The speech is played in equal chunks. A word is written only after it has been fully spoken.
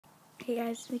Hey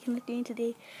guys, we can look doing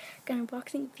today. Got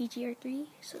unboxing PGR3,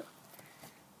 so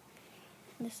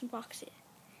let's unbox it.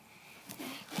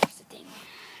 Where's the thing?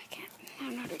 I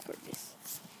don't know how to record this.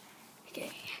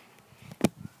 Okay. Oh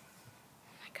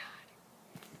my god.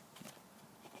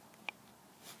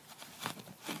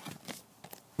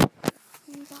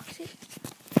 Unbox it.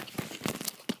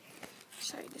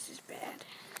 Sorry, this is bad.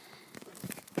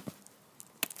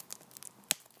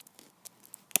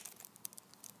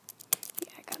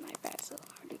 Yeah, I got my iPad, so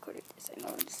I recorded this. I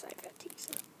know this iPad too,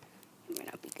 so it might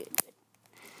not be good, but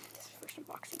this is the first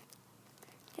unboxing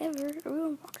ever, a real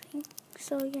unboxing.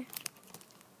 So yeah.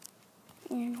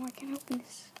 And why can't I open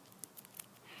this?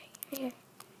 Right here.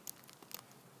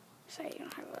 Sorry, I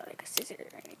don't have like a scissor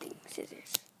or anything.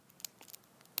 Scissors.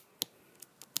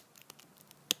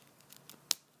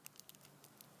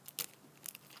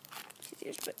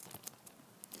 But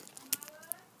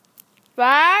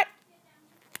what?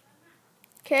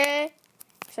 Okay.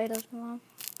 Sorry, that was my mom.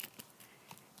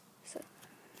 So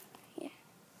yeah,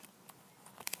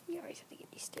 you always have to get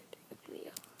used to it during the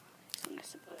video. It's not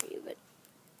nice to bother you, but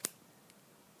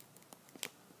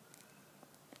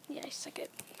yeah, I suck at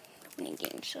opening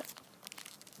games, so.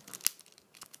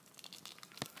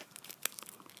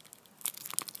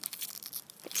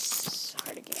 It's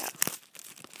hard to get out.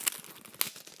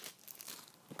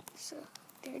 So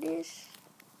there it is.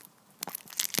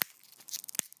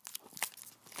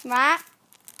 Ma,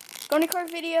 go and record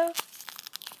video.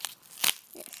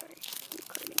 Yeah, sorry, I'm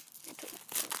recording.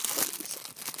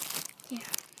 Yeah.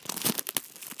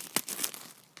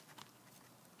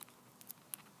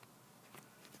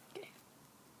 Okay.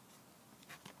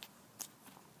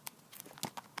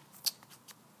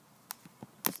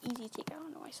 It's easy to take out. I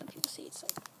don't know why some people say it's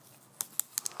like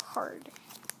hard to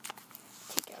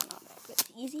take out and all that, but it's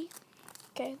easy.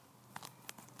 Okay.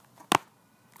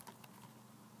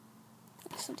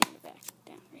 There's something in the back,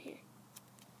 down right here.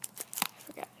 I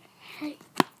forgot. Alright.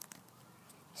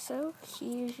 So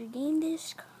here's your game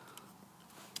disc.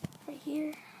 Right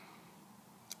here.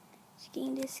 It's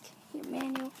game disc, your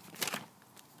manual,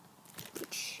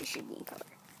 which it should be in color.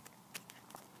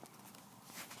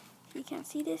 If you can't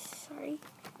see this, sorry.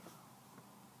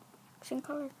 It's in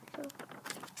color. So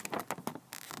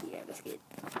yeah, that's good.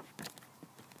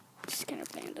 Just kind of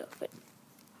bland up, but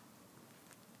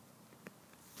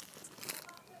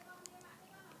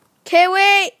okay,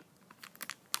 wait.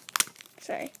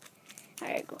 Sorry, I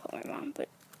gotta go help my mom. But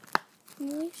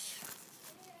anyways,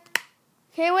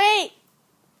 okay, wait.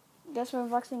 That's my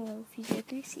unboxing of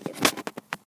PGR3. See you guys.